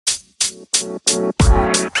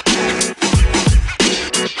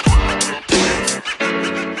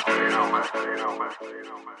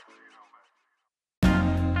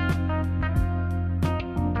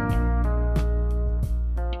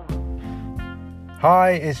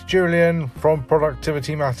Hi, it's Julian from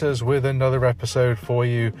Productivity Matters with another episode for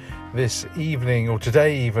you this evening, or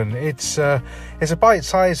today even. It's a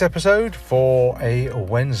bite-sized episode for a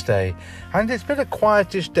Wednesday, and it's been a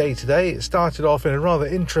quietish day today. It started off in a rather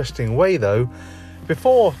interesting way though.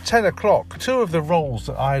 Before 10 o'clock, two of the roles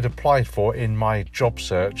that I had applied for in my job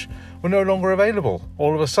search were no longer available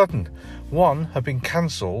all of a sudden. One had been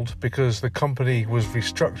cancelled because the company was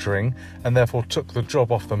restructuring and therefore took the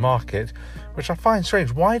job off the market, which I find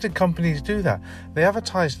strange. Why do companies do that? They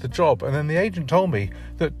advertised the job and then the agent told me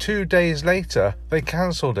that 2 days later they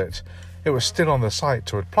cancelled it. It was still on the site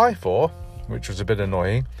to apply for, which was a bit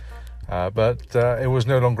annoying, but it was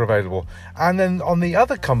no longer available. And then on the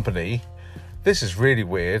other company, this is really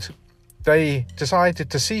weird, they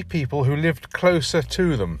decided to see people who lived closer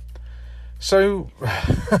to them. So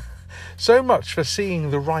much for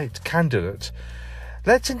seeing the right candidate.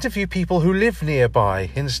 Let's interview people who live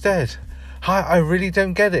nearby instead. I really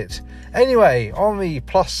don't get it. Anyway, on the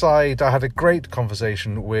plus side, I had a great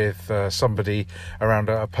conversation with somebody around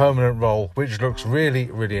a permanent role, which looks really,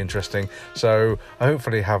 really interesting. So I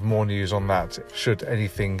hopefully have more news on that. Should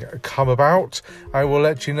anything come about, I will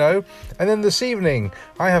let you know. And then this evening,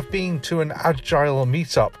 I have been to an Agile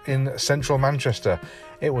meetup in central Manchester.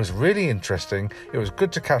 It was really interesting. It was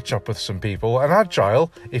good to catch up with some people. And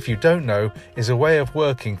Agile, if you don't know, is a way of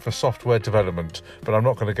working for software development. But I'm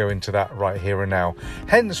not going to go into that right here and now.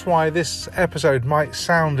 Hence why this episode might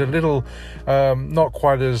sound a little not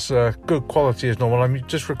quite as good quality as normal. I'm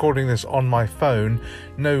just recording this on my phone,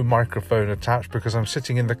 no microphone attached, because I'm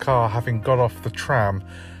sitting in the car having got off the tram,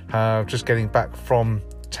 just getting back from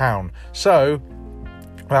town. So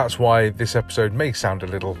that's why this episode may sound a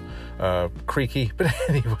little creaky, but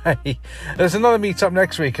anyway, there's another meetup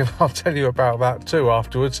next week and I'll tell you about that too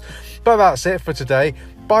afterwards. But that's it for today.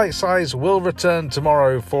 Bite Size will return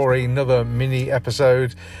tomorrow for another mini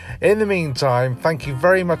episode. In the meantime, thank you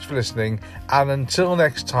very much for listening, and until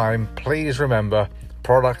next time, please remember,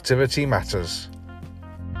 productivity matters.